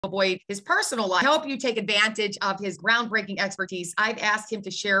avoid his personal life. To help you take advantage of his groundbreaking expertise, I've asked him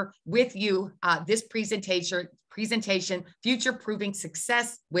to share with you this presentation, Future-Proofing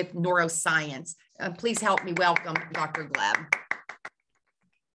Success with Neuroscience. Please help me welcome Dr. Gleb.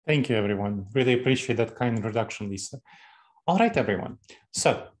 Thank you, everyone. Really appreciate that kind introduction, Lisa. All right, everyone.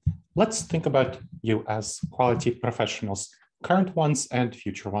 So let's think about you as quality professionals, current ones and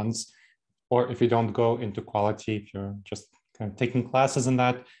future ones. Or if you don't go into quality, if you're just kind of taking classes in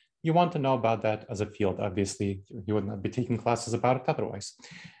that, you want to know about that as a field. Obviously, you would not be taking classes about it otherwise.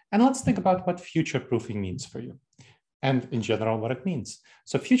 And let's think about what future-proofing means for you, and in general, what it means.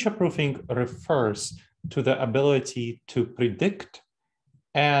 So future-proofing refers to the ability to predict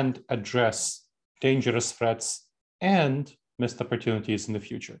and address dangerous threats and missed opportunities in the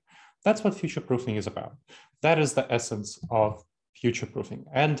future. That's what future-proofing is about. That is the essence of future-proofing.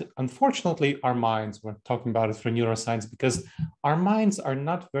 And unfortunately, our minds, we're talking about it for neuroscience, because our minds are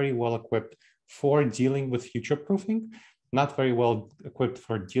not very well equipped for dealing with future-proofing, not very well equipped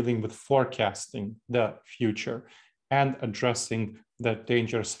for dealing with forecasting the future and addressing the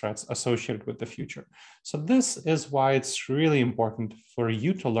dangerous threats associated with the future. So this is why it's really important for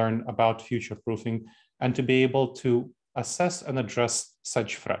you to learn about future-proofing and to be able to assess and address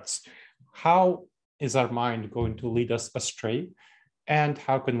such threats. How is our mind going to lead us astray? And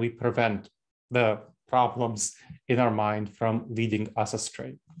how can we prevent the problems in our mind from leading us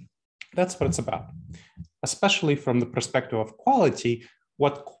astray? That's what it's about. Especially from the perspective of quality,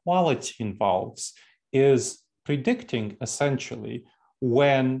 what quality involves is predicting essentially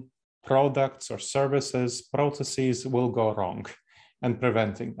when products or services, processes will go wrong and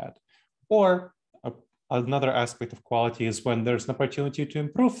preventing that. Or another aspect of quality is when there's an opportunity to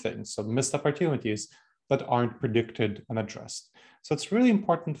improve things, so missed opportunities that aren't predicted and addressed. So it's really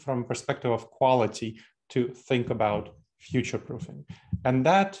important from perspective of quality to think about future-proofing. And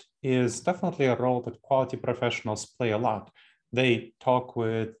that is definitely a role that quality professionals play a lot. They talk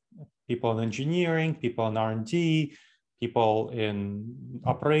with people in engineering, people in R&D, people in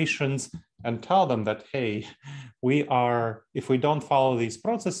operations, and tell them that, hey, if we don't follow these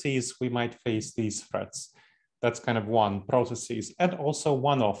processes, we might face these threats. That's kind of one, processes, and also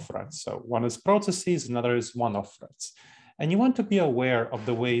one-off threats. So one is processes, another is one-off threats. And you want to be aware of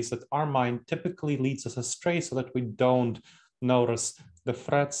the ways that our mind typically leads us astray so that we don't notice the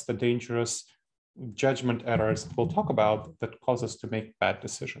threats, the dangerous judgment errors we'll talk about that cause us to make bad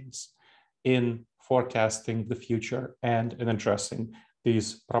decisions in forecasting the future and in addressing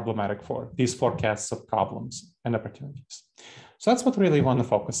these forecasts of problems and opportunities. So that's what we really want to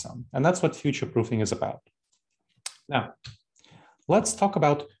focus on. And that's what future-proofing is about. Now, let's talk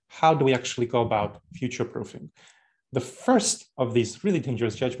about how do we actually go about future-proofing. The first of these really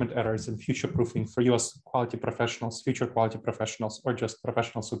dangerous judgment errors in future-proofing for you as quality professionals, future quality professionals, or just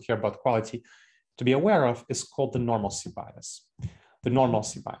professionals who care about quality to be aware of is called the normalcy bias. The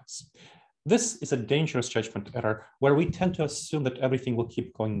normalcy bias. This is a dangerous judgment error where we tend to assume that everything will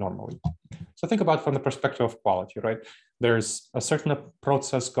keep going normally. So think about from the perspective of quality, right? There's a certain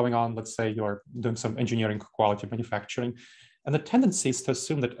process going on. Let's say you're doing some engineering quality manufacturing, and the tendency is to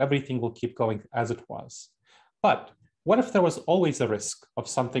assume that everything will keep going as it was. But what if there was always a risk of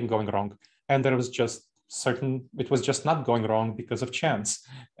something going wrong and there was just it was just not going wrong because of chance,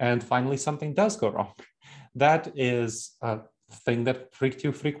 and finally something does go wrong? That is a thing that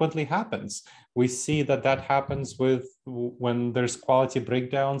frequently happens. We see that happens when there's quality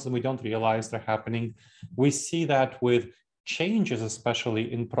breakdowns and we don't realize they're happening. We see that with changes,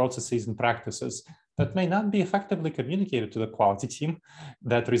 especially in processes and practices that may not be effectively communicated to the quality team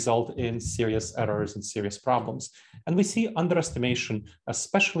that result in serious errors and serious problems. And we see underestimation,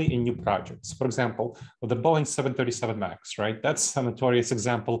 especially in new projects. For example, with the Boeing 737 MAX, right? That's a notorious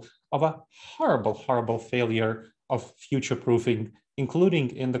example of a horrible, horrible failure of future-proofing, including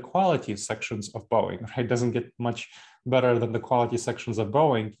in the quality sections of Boeing, right? It doesn't get much better than the quality sections of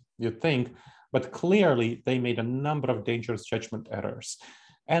Boeing, you'd think, but clearly they made a number of dangerous judgment errors.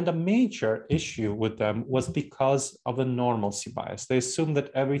 And a major issue with them was because of the normalcy bias. They assumed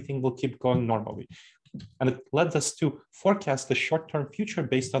that everything will keep going normally. And it led us to forecast the short-term future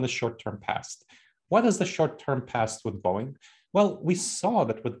based on the short-term past. What is the short-term past with Boeing? Well, we saw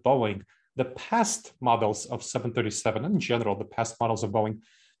that with Boeing, the past models of 737, and in general, the past models of Boeing,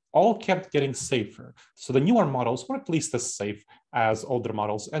 all kept getting safer. So the newer models were at least as safe as older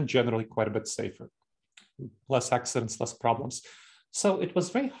models and generally quite a bit safer. Less accidents, less problems. So it was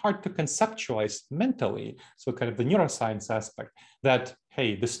very hard to conceptualize mentally, so kind of the neuroscience aspect, that,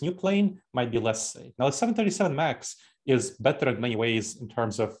 hey, this new plane might be less safe. Now, the 737 MAX is better in many ways in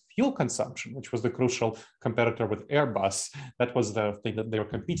terms of fuel consumption, which was the crucial competitor with Airbus. That was the thing that they were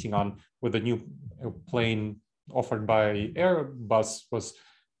competing on with the new plane offered by Airbus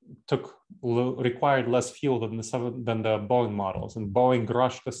required less fuel than the Boeing models. And Boeing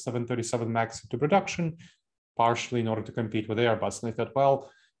rushed the 737 MAX into production, partially in order to compete with Airbus. And they thought, well,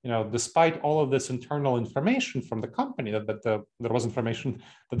 despite all of this internal information from the company that there was information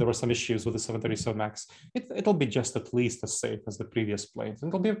that there were some issues with the 737 MAX, it'll be just at least as safe as the previous planes, and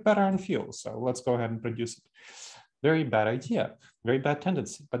it'll be better on fuel. So let's go ahead and produce it. Very bad idea, very bad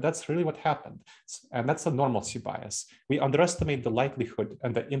tendency, but that's really what happened. And that's a normalcy bias. We underestimate the likelihood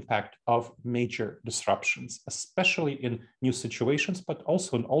and the impact of major disruptions, especially in new situations, but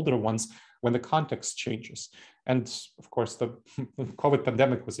also in older ones when the context changes. And of course, the COVID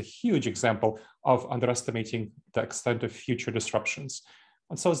pandemic was a huge example of underestimating the extent of future disruptions.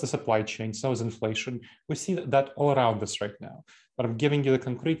 And so is the supply chain, so is inflation. We see that all around us right now. But I'm giving you the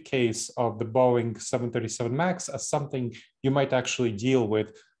concrete case of the Boeing 737 MAX as something you might actually deal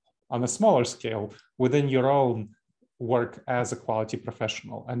with on a smaller scale within your own work as a quality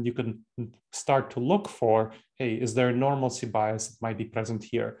professional. And you can start to look for, hey, is there a normalcy bias that might be present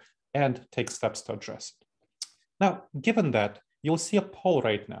here, and take steps to address it. Now, given that, you'll see a poll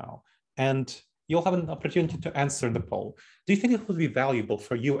right now, and you'll have an opportunity to answer in the poll. Do you think it would be valuable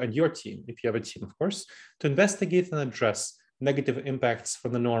for you and your team, if you have a team, of course, to investigate and address negative impacts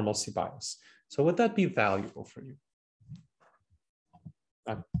from the normalcy bias? So would that be valuable for you?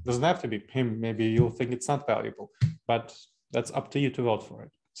 Doesn't have to be. Maybe you'll think it's not valuable, but that's up to you to vote for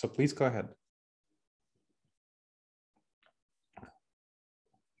it. So please go ahead.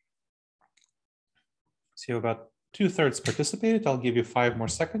 So about 2/3 participated. I'll give you 5 more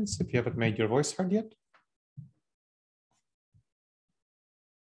seconds if you haven't made your voice heard yet.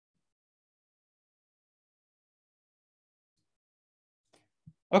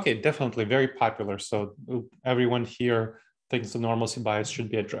 Okay, definitely very popular. So everyone here thinks the normalcy bias should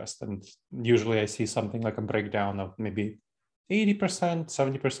be addressed. And usually I see something like a breakdown of maybe 80%,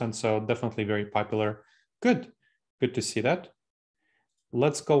 70%. So definitely very popular. Good, good to see that.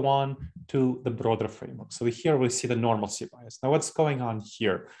 Let's go on to the broader framework. So here we see the normalcy bias. Now what's going on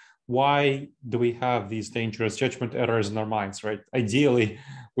here? Why do we have these dangerous judgment errors in our minds, right? Ideally,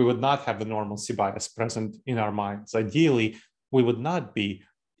 we would not have the normalcy bias present in our minds. Ideally, we would not be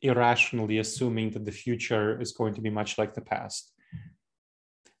irrationally assuming that the future is going to be much like the past.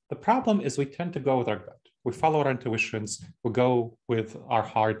 The problem is we tend to go with our gut. We follow our intuitions, we go with our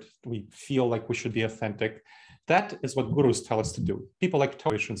heart, we feel like we should be authentic. That is what gurus tell us to do. People like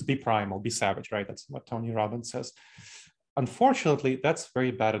intuitions, be primal, be savage, right? That's what Tony Robbins says. Unfortunately, that's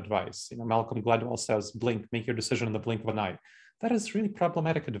very bad advice. Malcolm Gladwell says, blink, make your decision in the blink of an eye. That is really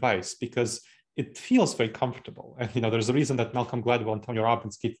problematic advice because it feels very comfortable. And there's a reason that Malcolm Gladwell and Tony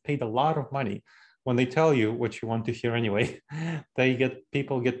Robbins get paid a lot of money when they tell you what you want to hear anyway.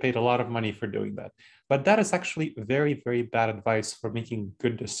 People get paid a lot of money for doing that. But that is actually very, very bad advice for making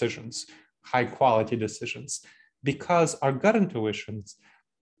good decisions, high quality decisions, because our gut intuitions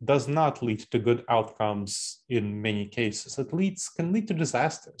does not lead to good outcomes in many cases. It can lead to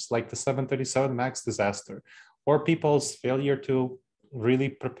disasters like the 737 MAX disaster, or people's failure to really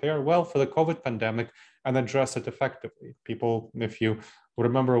prepare well for the COVID pandemic and address it effectively. People, if you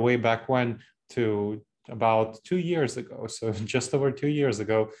remember way back when, to about 2 years ago, so just over 2 years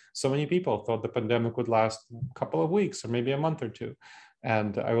ago, so many people thought the pandemic would last a couple of weeks or maybe a month or two.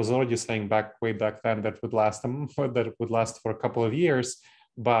 And I was already saying way back then that it would last for a couple of years,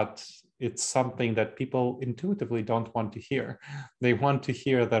 but it's something that people intuitively don't want to hear. They want to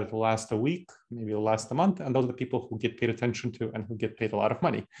hear that it'll last a week, maybe it'll last a month, and those are the people who get paid attention to and who get paid a lot of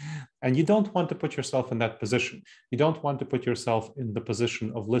money. And you don't want to put yourself in that position. You don't want to put yourself in the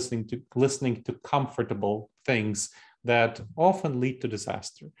position of listening to comfortable things that often lead to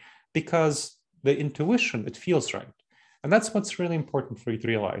disaster, because the intuition, it feels right. And that's what's really important for you to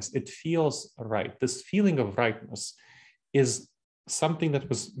realize. It feels right. This feeling of rightness is something that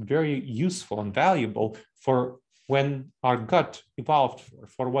was very useful and valuable for when our gut evolved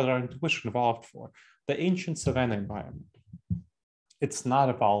for what our intuition evolved for. The ancient savanna environment. It's not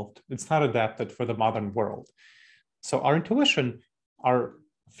evolved. It's not adapted for the modern world. So our intuition, our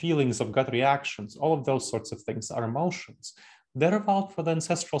feelings of gut reactions, all of those sorts of things, our emotions, they're evolved for the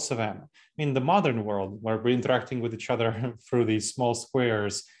ancestral savanna. In the modern world, where we're interacting with each other through these small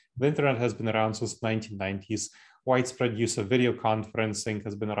squares, the internet has been around since the 1990s. Widespread use of video conferencing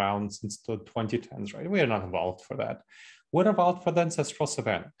has been around since the 2010s, right? We are not evolved for that. We're evolved for the ancestral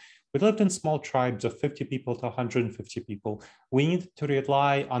savanna. We lived in small tribes of 50 people to 150 people. We needed to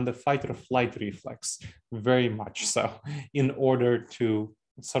rely on the fight or flight reflex, very much so, in order to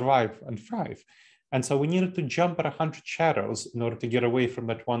survive and thrive. And so we needed to jump at 100 shadows in order to get away from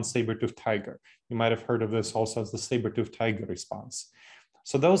that one saber-toothed tiger. You might have heard of this also as the saber-toothed tiger response.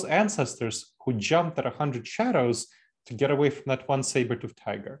 So those ancestors who jumped at 100 shadows to get away from that one saber-toothed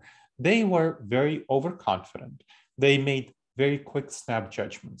tiger, they were very overconfident. They made very quick snap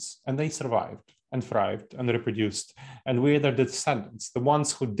judgments, and they survived and thrived and reproduced. And we're their descendants. The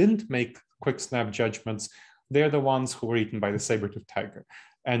ones who didn't make quick snap judgments, they're the ones who were eaten by the saber-toothed tiger.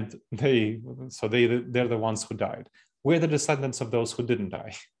 And they're the ones who died. We're the descendants of those who didn't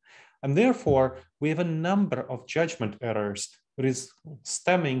die. And therefore, we have a number of judgment errors that is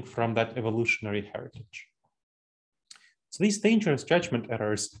stemming from that evolutionary heritage. So these dangerous judgment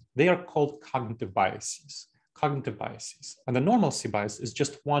errors, they are called cognitive biases. Cognitive biases. And the normalcy bias is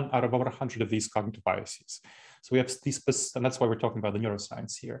just one out of over 100 of these cognitive biases. So we have these, and that's why we're talking about the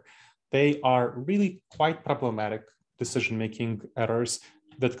neuroscience here. They are really quite problematic decision-making errors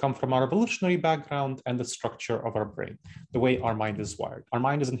that come from our evolutionary background and the structure of our brain, the way our mind is wired. Our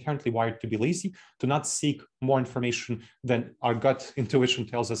mind is inherently wired to be lazy, to not seek more information than our gut intuition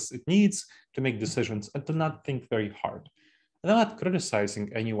tells us it needs to make decisions, and to not think very hard. And I'm not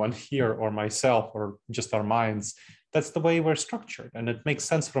criticizing anyone here or myself or just our minds. That's the way we're structured. And it makes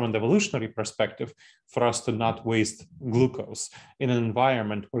sense from an evolutionary perspective for us to not waste glucose in an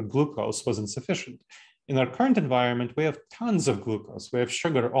environment where glucose was insufficient. In our current environment, we have tons of glucose. We have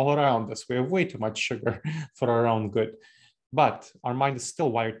sugar all around us. We have way too much sugar for our own good. But our mind is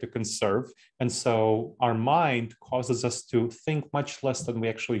still wired to conserve. And so our mind causes us to think much less than we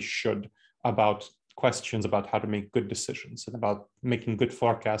actually should about questions about how to make good decisions and about making good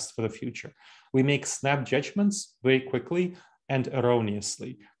forecasts for the future. We make snap judgments very quickly and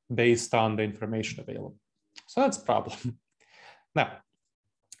erroneously based on the information available. So that's a problem. Now,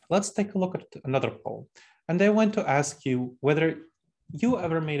 let's take a look at another poll. And I want to ask you whether you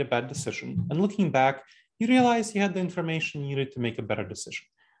ever made a bad decision. And looking back, you realize you had the information you needed to make a better decision.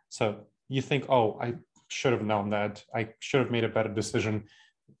 So you think, oh, I should have known that. I should have made a better decision.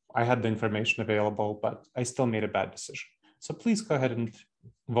 I had the information available, but I still made a bad decision. So please go ahead and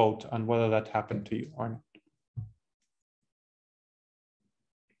vote on whether that happened to you or not.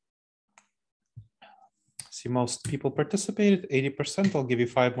 See, most people participated, 80%. I'll give you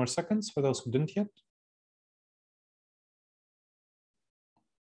 5 more seconds for those who didn't yet.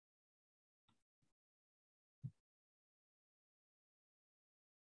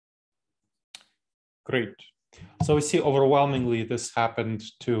 Great. So we see overwhelmingly this happened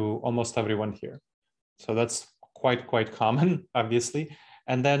to almost everyone here. So that's quite common, obviously.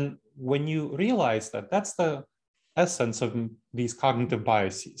 And then when you realize that that's the essence of these cognitive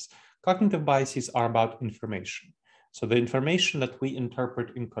biases. Cognitive biases are about information. So the information that we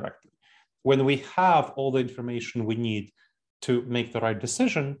interpret incorrectly. When we have all the information we need to make the right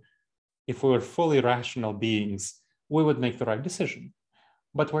decision, if we were fully rational beings, we would make the right decision.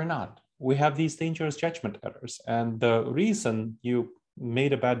 But we're not. We have these dangerous judgment errors. And the reason you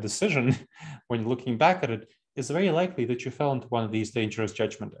made a bad decision when looking back at it is very likely that you fell into one of these dangerous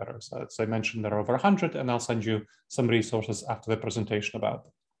judgment errors. As I mentioned, there are over 100, and I'll send you some resources after the presentation about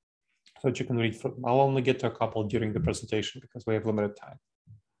them, so that you can read through. I'll only get to a couple during the presentation because we have limited time.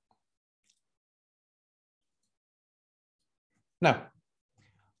 Now,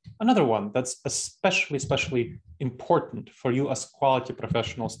 another one that's especially important for you as quality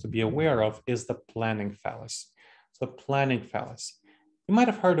professionals to be aware of is the planning fallacy. So the planning fallacy. You might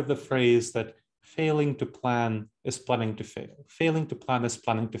have heard of the phrase that failing to plan is planning to fail. Failing to plan is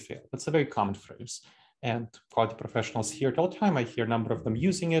planning to fail. That's a very common phrase. And quality professionals hear it all the time. I hear a number of them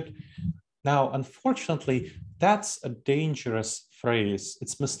using it. Now, unfortunately, that's a dangerous phrase.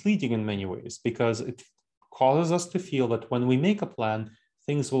 It's misleading in many ways because it causes us to feel that when we make a plan,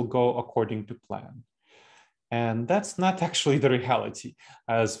 things will go according to plan. And that's not actually the reality.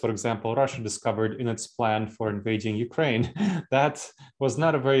 As, for example, Russia discovered in its plan for invading Ukraine, that was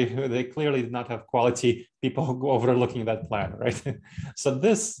not a very, they clearly did not have quality people overlooking that plan, right? So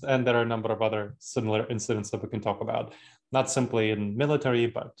this, and there are a number of other similar incidents that we can talk about, not simply in military,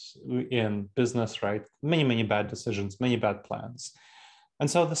 but in business, right? Many bad decisions, many bad plans.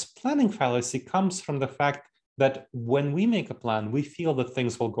 And so this planning fallacy comes from the fact that when we make a plan, we feel that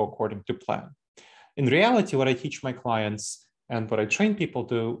things will go according to plan. In reality, what I teach my clients and what I train people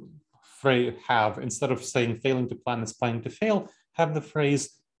to have, instead of saying failing to plan is planning to fail, have the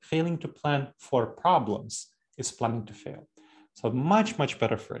phrase failing to plan for problems is planning to fail. So much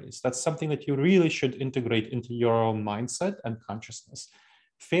better phrase. That's something that you really should integrate into your own mindset and consciousness.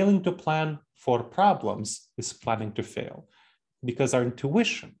 Failing to plan for problems is planning to fail, because our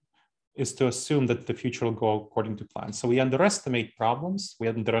intuition is to assume that the future will go according to plan. So we underestimate problems, we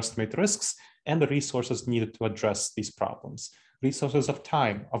underestimate risks, and the resources needed to address these problems. Resources of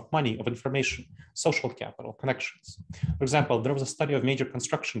time, of money, of information, social capital, connections. For example, there was a study of major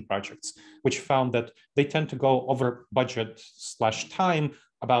construction projects, which found that they tend to go over budget / time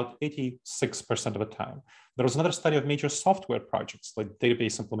about 86% of the time. There was another study of major software projects, like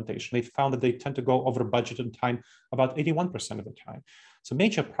database implementation. They found that they tend to go over budget and time about 81% of the time. So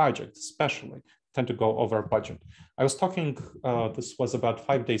major projects, especially, tend to go over budget. I was talking, this was about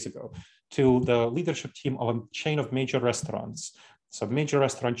 5 days ago, to the leadership team of a chain of major restaurants. So major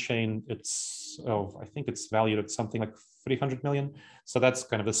restaurant chain, I think it's valued at something like 300 million. So that's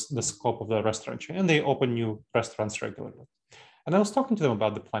kind of the scope of the restaurant chain. And they open new restaurants regularly. And I was talking to them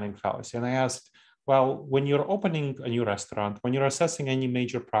about the planning fallacy. And I asked, well, when you're opening a new restaurant, when you're assessing any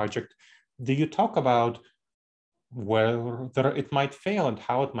major project, do you talk about whether it might fail and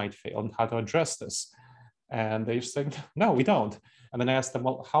how it might fail and how to address this? And they said, no, we don't. And then I asked them,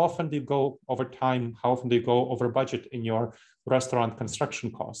 well, how often do you go over time? How often do you go over budget in your restaurant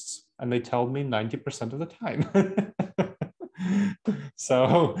construction costs? And they tell me 90% of the time.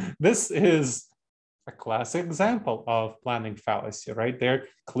 So this is a classic example of planning fallacy, right? There,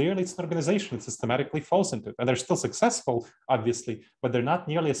 clearly it's an organization that systematically falls into it. And they're still successful, obviously, but they're not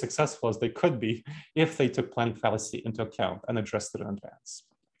nearly as successful as they could be if they took planning fallacy into account and addressed it in advance.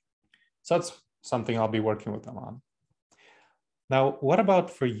 So that's something I'll be working with them on. Now, what about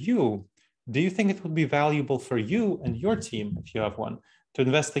for you? Do you think it would be valuable for you and your team, if you have one, to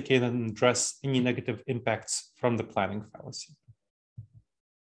investigate and address any negative impacts from the planning fallacy?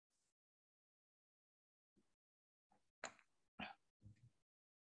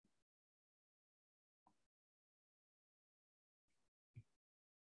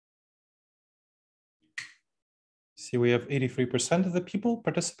 See, we have 83% of the people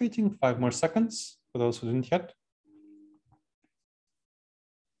participating. 5 more seconds for those who didn't yet.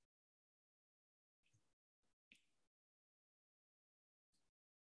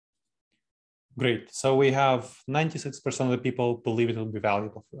 Great. So we have 96% of the people believe it will be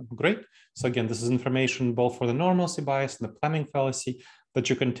valuable for them. Great. So again, this is information both for the normalcy bias and the planning fallacy that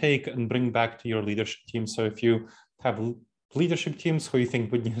you can take and bring back to your leadership team. So if you have leadership teams who you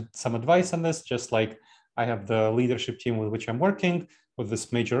think would need some advice on this, just like I have the leadership team with which I'm working with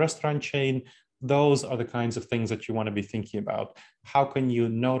this major restaurant chain, those are the kinds of things that you want to be thinking about. How can you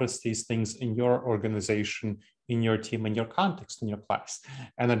notice these things in your organization, in your team, in your context, in your class,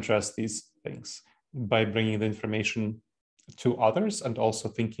 and address these things by bringing the information to others and also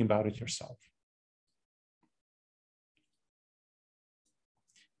thinking about it yourself.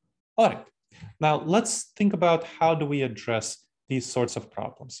 All right, now let's think about how do we address these sorts of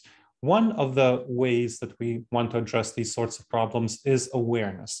problems. One of the ways that we want to address these sorts of problems is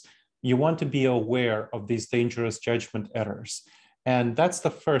awareness. You want to be aware of these dangerous judgment errors. And that's the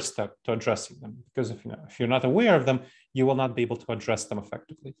first step to addressing them, because if you're not aware of them, you will not be able to address them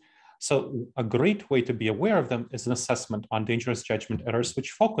effectively. So a great way to be aware of them is an assessment on dangerous judgment errors,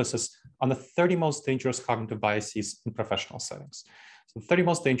 which focuses on the 30 most dangerous cognitive biases in professional settings. So the 30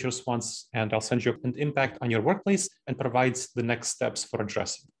 most dangerous ones, and I'll send you an impact on your workplace and provides the next steps for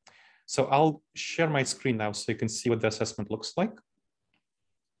addressing. So I'll share my screen now so you can see what the assessment looks like.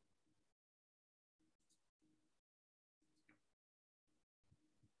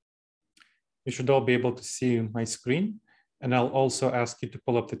 You should all be able to see my screen. And I'll also ask you to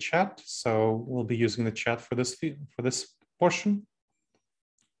pull up the chat. So we'll be using the chat for this portion.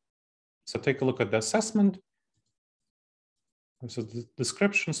 So take a look at the assessment. So the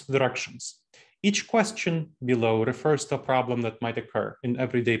descriptions, directions. Each question below refers to a problem that might occur in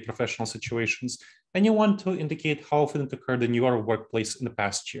everyday professional situations, and you want to indicate how often it occurred in your workplace in the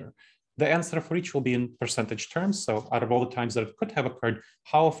past year. The answer for each will be in percentage terms. So out of all the times that it could have occurred,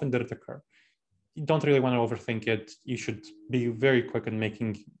 how often did it occur? You don't really want to overthink it. You should be very quick in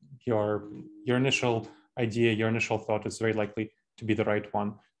making your initial idea, your initial thought is very likely to be the right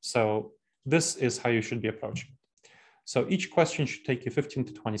one. So this is how you should be approaching it. So each question should take you 15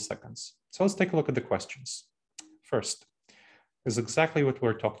 to 20 seconds. So let's take a look at the questions. First is exactly what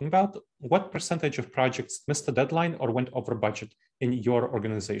we're talking about. What percentage of projects missed the deadline or went over budget in your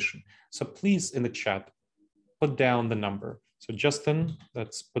organization? So please, in the chat, put down the number. So Justin,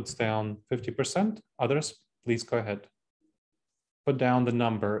 that puts down 50%. Others, please go ahead. Put down the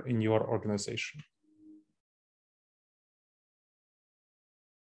number in your organization.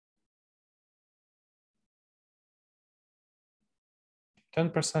 %,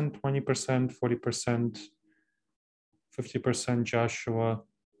 20%, 40%, 50%, Joshua,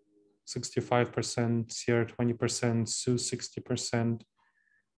 65%, Sierra 20%, Sue 60%,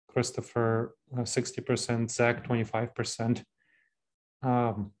 Christopher 60%, Zach 25%,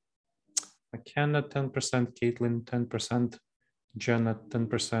 McKenna 10%, Caitlin 10%, Jenna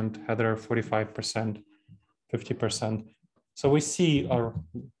 10%, Heather 45%, 50%. So we see a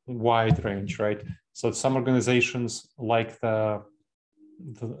wide range, right? So some organizations like the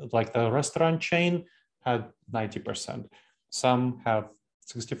restaurant chain had 90%. Some have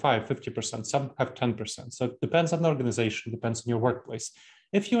 65, 50%, some have 10%. So it depends on the organization, depends on your workplace.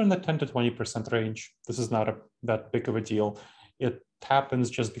 If you're in the 10 to 20% range, this is not that big of a deal. It happens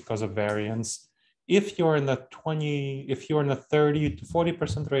just because of variance. If you're in the 30 to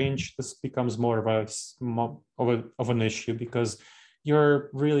 40% range, this becomes more of an issue because you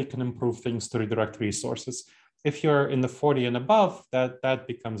really can improve things to redirect resources. If you're in the 40 and above, that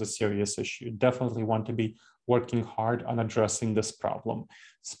becomes a serious issue. You definitely want to be working hard on addressing this problem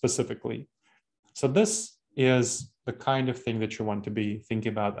specifically. So this is the kind of thing that you want to be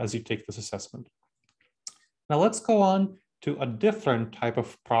thinking about as you take this assessment. Now let's go on to a different type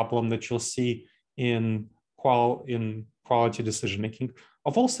of problem that you'll see in quality decision-making.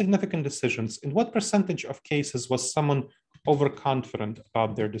 Of all significant decisions, in what percentage of cases was someone overconfident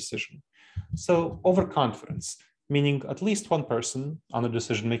about their decision? So overconfidence, meaning at least one person on the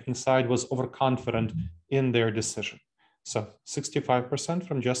decision-making side was overconfident in their decision. So 65%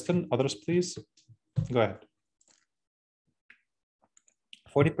 from Justin. Others, please. Go ahead.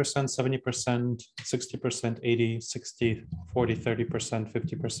 40%, 70%, 60%, 80, 60, 40, 30%,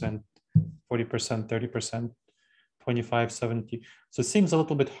 50%, 40%, 30%, 25, 70. So it seems a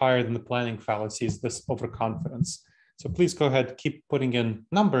little bit higher than the planning fallacies, this overconfidence. So please go ahead, keep putting in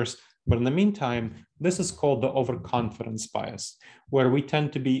numbers. But in the meantime, this is called the overconfidence bias, where we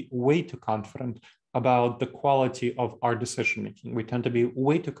tend to be way too confident about the quality of our decision-making. We tend to be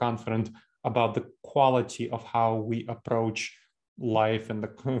way too confident about the quality of how we approach life and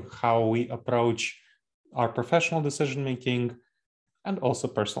how we approach our professional decision-making and also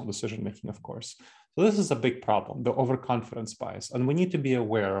personal decision-making, of course. So this is a big problem, the overconfidence bias. And we need to be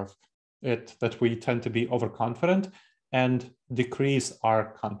aware of it, that we tend to be overconfident and decrease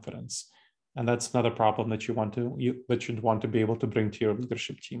our confidence. And that's another problem that you'd want to be able to bring to your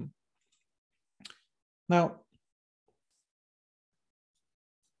leadership team. Now,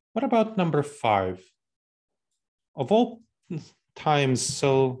 what about number 5? Of all times,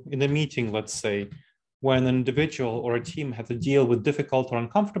 so in a meeting, let's say, when an individual or a team had to deal with difficult or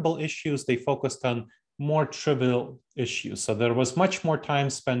uncomfortable issues, they focused on more trivial issues. So there was much more time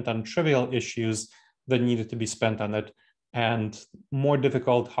spent on trivial issues than needed to be spent on it, and more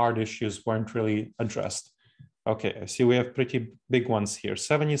difficult, hard issues weren't really addressed. Okay, I see we have pretty big ones here.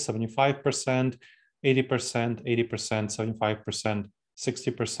 70, 75%, 80%, 80%, 75%,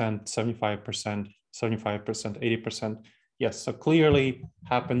 60%, 75%, 75%, 80%. Yes, so clearly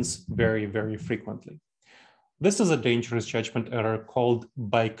happens very, very frequently. This is a dangerous judgment error called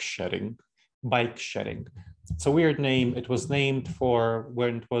bike shedding. Bike shedding. It's a weird name. It was named for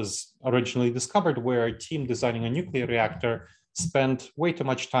when it was originally discovered, where a team designing a nuclear reactor spent way too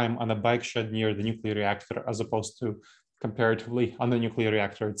much time on a bike shed near the nuclear reactor as opposed to comparatively on the nuclear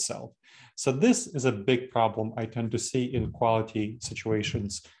reactor itself. So this is a big problem I tend to see in quality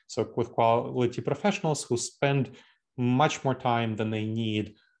situations. So with quality professionals who spend much more time than they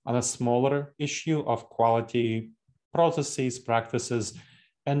need on a smaller issue of quality processes, practices,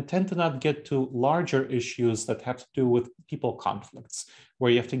 and tend to not get to larger issues that have to do with people conflicts, where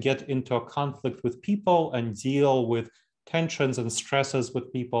you have to get into a conflict with people and deal with tensions and stresses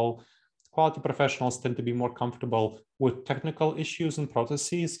with people. Quality professionals tend to be more comfortable with technical issues and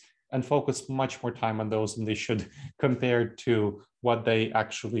processes and focus much more time on those than they should compared to what they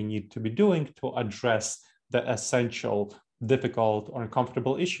actually need to be doing to address the essential, difficult, or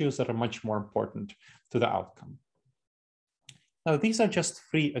uncomfortable issues that are much more important to the outcome. Now, these are just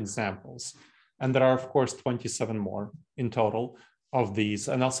 3 examples, and there are, of course, 27 more in total of these,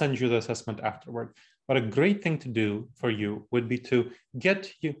 and I'll send you the assessment afterward. But a great thing to do for you would be to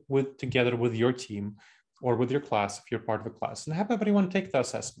get together with your team or with your class, if you're part of a class, and have everyone take the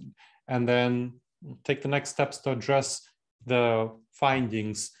assessment, and then take the next steps to address the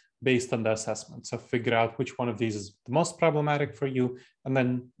findings based on the assessment. So figure out which one of these is the most problematic for you, and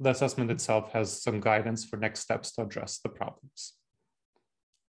then the assessment itself has some guidance for next steps to address the problems.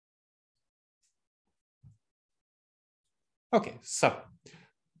 Okay, so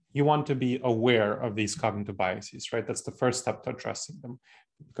you want to be aware of these cognitive biases, right? That's the first step to addressing them,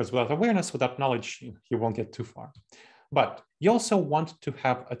 because without awareness, without knowledge, you won't get too far. But you also want to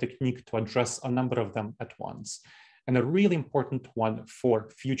have a technique to address a number of them at once. And a really important one for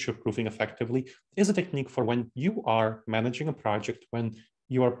future-proofing effectively is a technique for when you are managing a project, when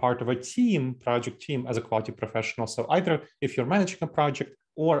you are part of a team, project team as a quality professional. So either if you're managing a project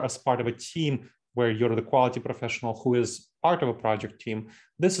or as part of a team where you're the quality professional who is part of a project team,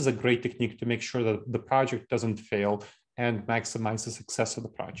 this is a great technique to make sure that the project doesn't fail and maximize the success of the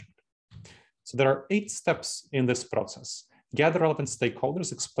project. So there are 8 steps in this process. Gather relevant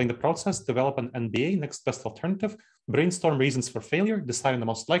stakeholders, explain the process, develop an NBA, next best alternative, brainstorm reasons for failure, decide on the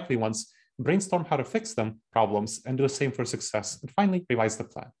most likely ones, brainstorm how to fix them, problems, and do the same for success. And finally, revise the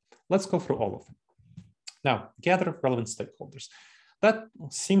plan. Let's go through all of them. Now, gather relevant stakeholders. That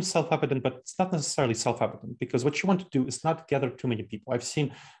seems self-evident, but it's not necessarily self-evident, because what you want to do is not gather too many people. I've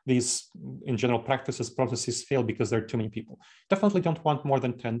seen these, in general practices, processes fail because there are too many people. Definitely don't want more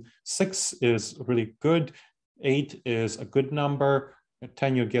than 10. 6 is really good. 8 is a good number. At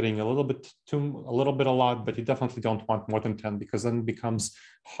 10, you're getting a little bit a lot, but you definitely don't want more than 10, because then it becomes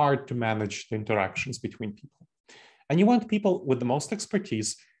hard to manage the interactions between people. And you want people with the most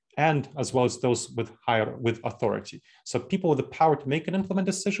expertise, and as well as those with authority. So people with the power to make and implement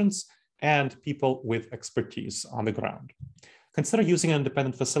decisions, and people with expertise on the ground. Consider using an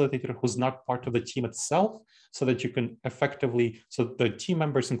independent facilitator who's not part of the team itself, so that you can effectively, so the team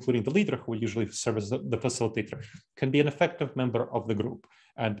members, including the leader who usually serves as the facilitator, can be an effective member of the group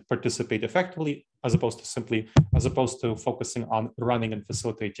and participate effectively, as opposed to focusing on running and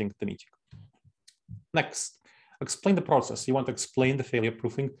facilitating the meeting. Next, explain the process. You want to explain the failure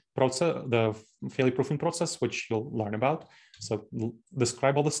proofing process, which you'll learn about. So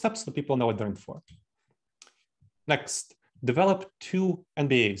describe all the steps so people know what they're in for. Next, develop 2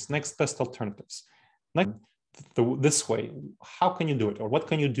 NBAs, next best alternatives. This way, how can you do it? Or what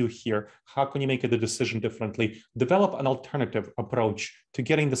can you do here? How can you make the decision differently? Develop an alternative approach to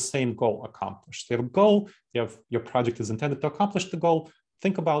getting the same goal accomplished. You have a goal, your project is intended to accomplish the goal.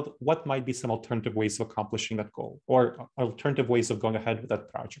 Think about what might be some alternative ways of accomplishing that goal, or alternative ways of going ahead with that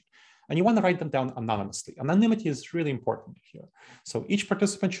project. And you want to write them down anonymously. Anonymity is really important here. So each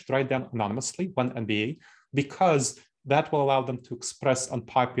participant should write down anonymously 1 NBA, because that will allow them to express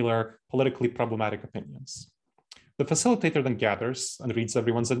unpopular, politically problematic opinions. The facilitator then gathers and reads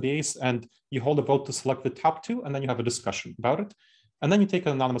everyone's NBAs, and you hold a vote to select the top 2, and then you have a discussion about it. And then you take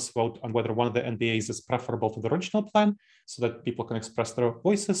an anonymous vote on whether one of the NBAs is preferable to the original plan, so that people can express their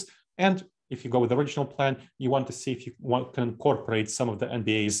voices. And if you go with the original plan, you want to see if you can incorporate some of the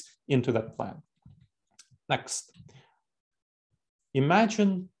NBAs into that plan. Next,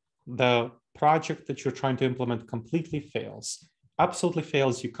 imagine the project that you're trying to implement completely fails, absolutely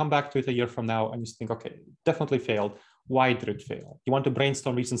fails. You come back to it a year from now and you think, okay, it definitely failed. Why did it fail? You want to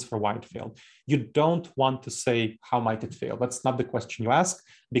brainstorm reasons for why it failed. You don't want to say, how might it fail? That's not the question you ask,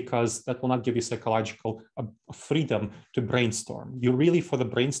 because that will not give you psychological freedom to brainstorm. You really, for the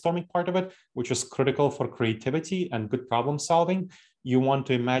brainstorming part of it, which is critical for creativity and good problem solving, you want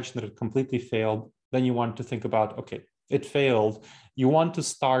to imagine that it completely failed. Then you want to think about, okay, it failed. You want to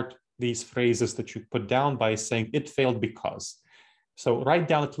start these phrases that you put down by saying it failed because. So write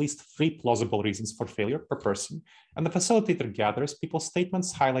down at least 3 plausible reasons for failure per person. And the facilitator gathers people's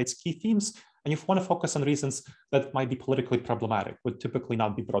statements, highlights key themes, and you want to focus on reasons that might be politically problematic, would typically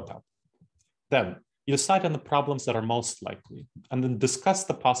not be brought up. Then you decide on the problems that are most likely, and then discuss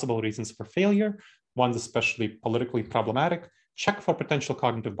the possible reasons for failure, ones especially politically problematic, check for potential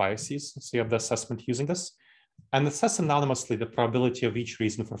cognitive biases, so you have the assessment using this, and assess anonymously the probability of each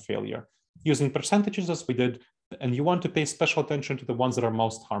reason for failure, using percentages as we did, and you want to pay special attention to the ones that are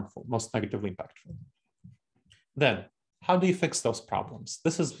most harmful, most negatively impactful. Then, how do you fix those problems?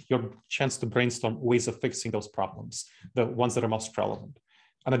 This is your chance to brainstorm ways of fixing those problems, the ones that are most relevant,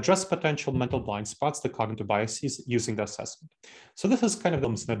 and address potential mental blind spots, the cognitive biases, using the assessment. So this is kind of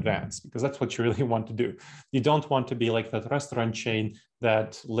in advance, because that's what you really want to do. You don't want to be like that restaurant chain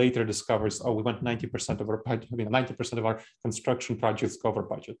that later discovers, oh, we went 90% of our budget, 90% of our construction projects go over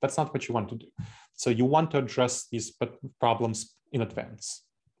budget. That's not what you want to do. So you want to address these problems in advance.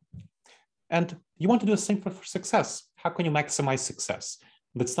 And you want to do the same for success. How can you maximize success?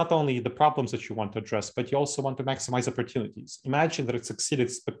 That's not only the problems that you want to address, but you also want to maximize opportunities. Imagine that it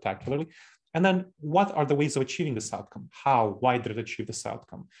succeeded spectacularly. And then what are the ways of achieving this outcome? How, why did it achieve this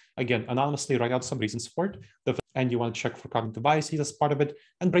outcome? Again, anonymously write out some reasons for it. And you want to check for cognitive biases as part of it,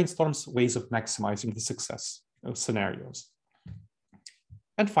 and brainstorm ways of maximizing the success scenarios.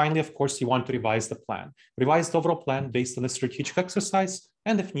 And finally, of course, you want to revise the plan. Revise the overall plan based on the strategic exercise,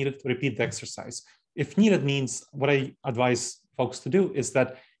 and if needed, repeat the exercise. If needed means, what I advise folks to do is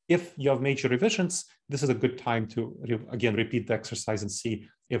that if you have major revisions, this is a good time to, again, repeat the exercise and see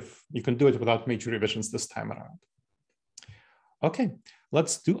if you can do it without major revisions this time around. Okay,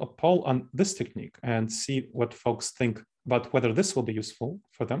 let's do a poll on this technique and see what folks think about whether this will be useful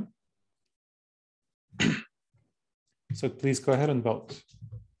for them. So please go ahead and vote.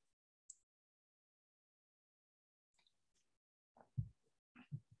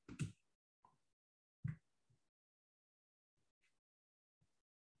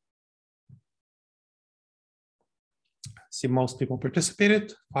 See, most people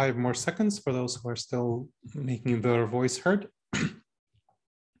participated. 5 more seconds for those who are still making their voice heard.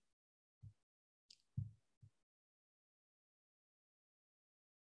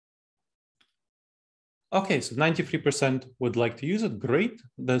 Okay, so 93% would like to use it. Great.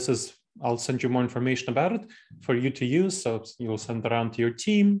 This is, I'll send you more information about it for you to use. So you'll send it around to your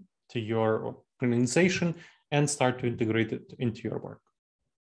team, to your organization, and start to integrate it into your work.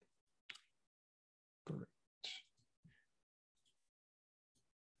 Great.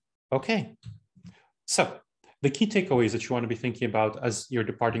 Okay, so the key takeaways that you want to be thinking about as you're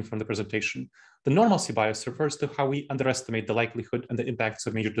departing from the presentation. The normalcy bias refers to how we underestimate the likelihood and the impacts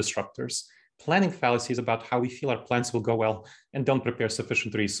of major disruptors. Planning fallacy is about how we feel our plans will go well and don't prepare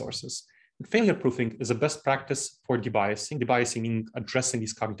sufficient resources. And failure proofing is a best practice for debiasing. Debiasing meaning addressing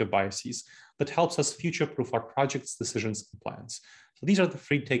these cognitive biases that helps us future-proof our projects, decisions, and plans. So these are the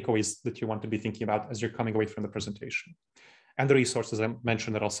 3 takeaways that you want to be thinking about as you're coming away from the presentation. And the resources I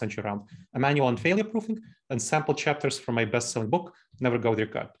mentioned that I'll send you around: a manual on failure proofing and sample chapters from my best-selling book, Never Go With Your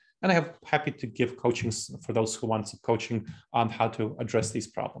Gut. And I have happy to give coachings for those who want some coaching on how to address these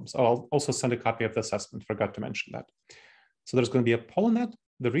problems. I'll also send a copy of the assessment, forgot to mention that. So there's going to be a poll on that,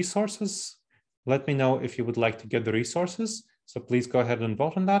 the resources. Let me know if you would like to get the resources. So please go ahead and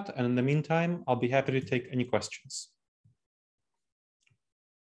vote on that. And in the meantime, I'll be happy to take any questions.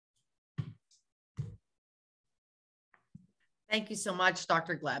 Thank you so much,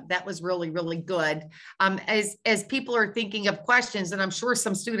 Dr. Gleb. That was really, really good. As people are thinking of questions, and I'm sure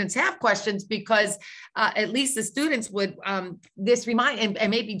some students have questions, because at least the students would, this remind, and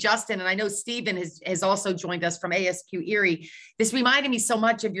maybe Justin, and I know Stephen has also joined us from ASQ Erie. This reminded me so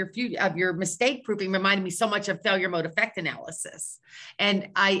much of your mistake proofing, reminded me so much of failure mode effect analysis. And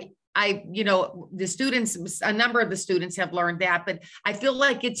the students, a number of the students have learned that, but I feel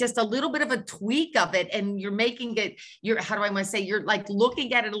like it's just a little bit of a tweak of it. And you're making it, how do I want to say, you're like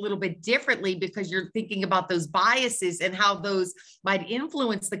looking at it a little bit differently, because you're thinking about those biases and how those might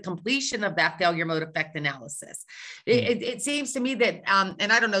influence the completion of that failure mode effect analysis. It seems to me that, and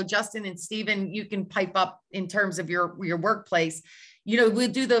I don't know, Justin and Stephen, you can pipe up in terms of your workplace. We'll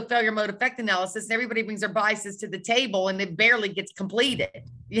do the failure mode effect analysis and everybody brings their biases to the table and it barely gets completed.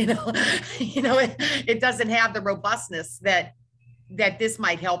 It doesn't have the robustness that this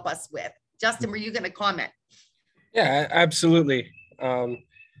might help us with. Justin, were you going to comment? Yeah, absolutely. I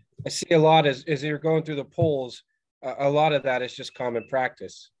see a lot as you're going through the polls, a lot of that is just common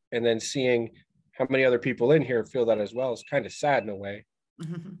practice. And then seeing how many other people in here feel that as well is kind of sad in a way.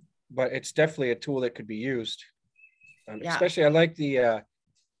 Mm-hmm. But it's definitely a tool that could be used. Yeah. Especially, I like the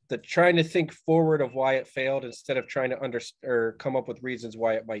trying to think forward of why it failed instead of trying to or come up with reasons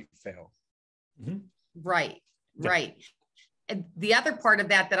why it might fail. Mm-hmm. Right. And the other part of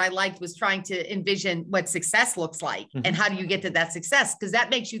that I liked was trying to envision what success looks like, mm-hmm. and how do you get to that success? Because that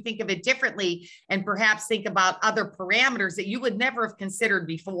makes you think of it differently and perhaps think about other parameters that you would never have considered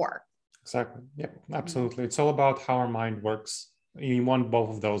before. Exactly. Yeah, absolutely. It's all about how our mind works. You want both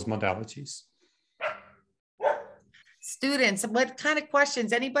of those modalities. Students, what kind of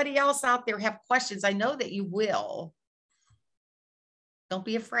questions? Anybody else out there have questions? I know that you will. Don't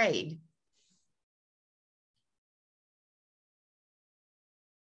be afraid.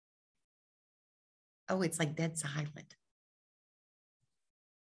 Oh, it's like dead silent.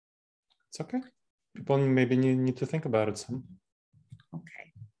 It's okay. People maybe need to think about it some.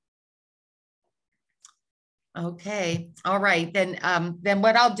 Okay. All right. Then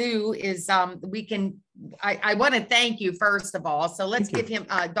what I'll do is I want to thank you first of all. So let's give him,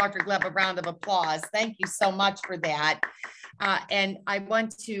 Dr. Gleb, a round of applause. Thank you so much for that. And I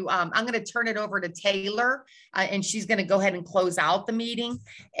want to, I'm going to turn it over to Taylor, and she's going to go ahead and close out the meeting.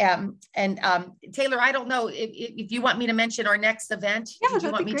 Taylor, I don't know if you want me to mention our next event. Yeah, do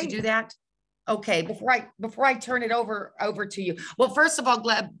you want me to do that? Okay, before I turn it over to you. Well, first of all,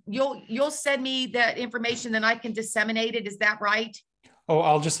 Gleb, you'll send me that information, then I can disseminate it. Is that right? Oh,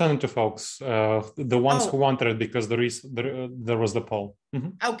 I'll just send it to folks, the ones who wanted it, because there was the poll.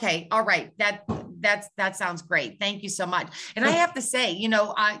 Okay. All right. That sounds great. Thank you so much. And I have to say, you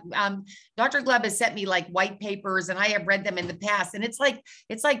know, Dr. Gleb has sent me like white papers, and I have read them in the past, and it's like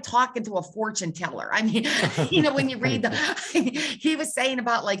talking to a fortune teller. I mean, you know, when you read he was saying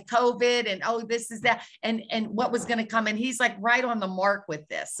about like COVID and, oh, this is that, and what was going to come. And he's like right on the mark with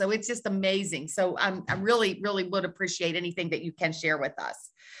this. So it's just amazing. So I really, really would appreciate anything that you can share with us.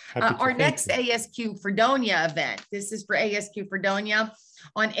 Our next ASQ Fredonia event, this is for ASQ Fredonia.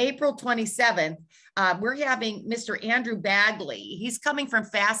 On April 27th, we're having Mr. Andrew Bagley. He's coming from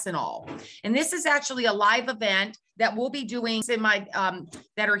Fastenal. And this is actually a live event that we'll be doing in my,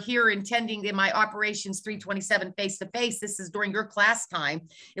 that are here attending in my Operations 327 face-to-face. This is during your class time.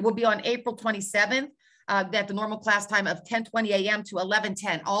 It will be on April 27th. At the normal class time of 10:20 a.m. to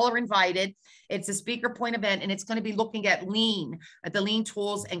 11:10. All are invited. It's a speaker point event, and it's going to be looking at lean, at the lean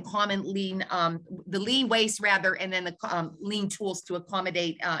tools and common lean, the lean waste rather, and then the lean tools to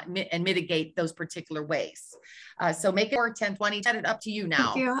accommodate and mitigate those particular waste. So make it for 10:20. Set it up to you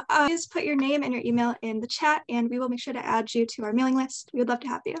now. Thank you. Please put your name and your email in the chat, and we will make sure to add you to our mailing list. We would love to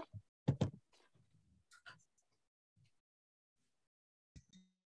have you.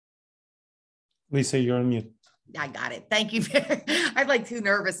 Lisa, you're on mute. I got it. Thank you. I'm like too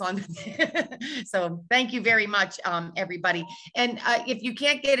nervous on. So thank you very much, everybody. And if you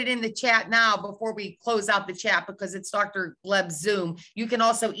can't get it in the chat now, before we close out the chat, because it's Dr. Gleb's Zoom, you can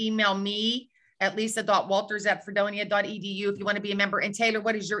also email me at lisa.walters@fredonia.edu if you want to be a member. And Taylor,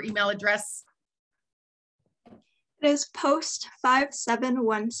 what is your email address? It is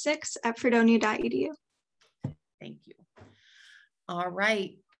post5716@fredonia.edu. Thank you. All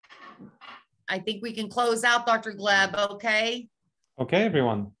right. I think we can close out, Dr. Gleb, okay? Okay,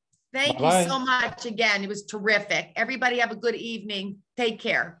 everyone. Thank you so much again. It was terrific. Everybody have a good evening. Take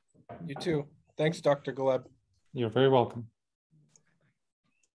care. You too. Thanks, Dr. Gleb. You're very welcome.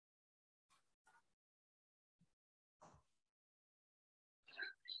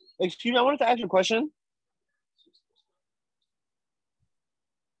 Excuse me, I wanted to ask you a question.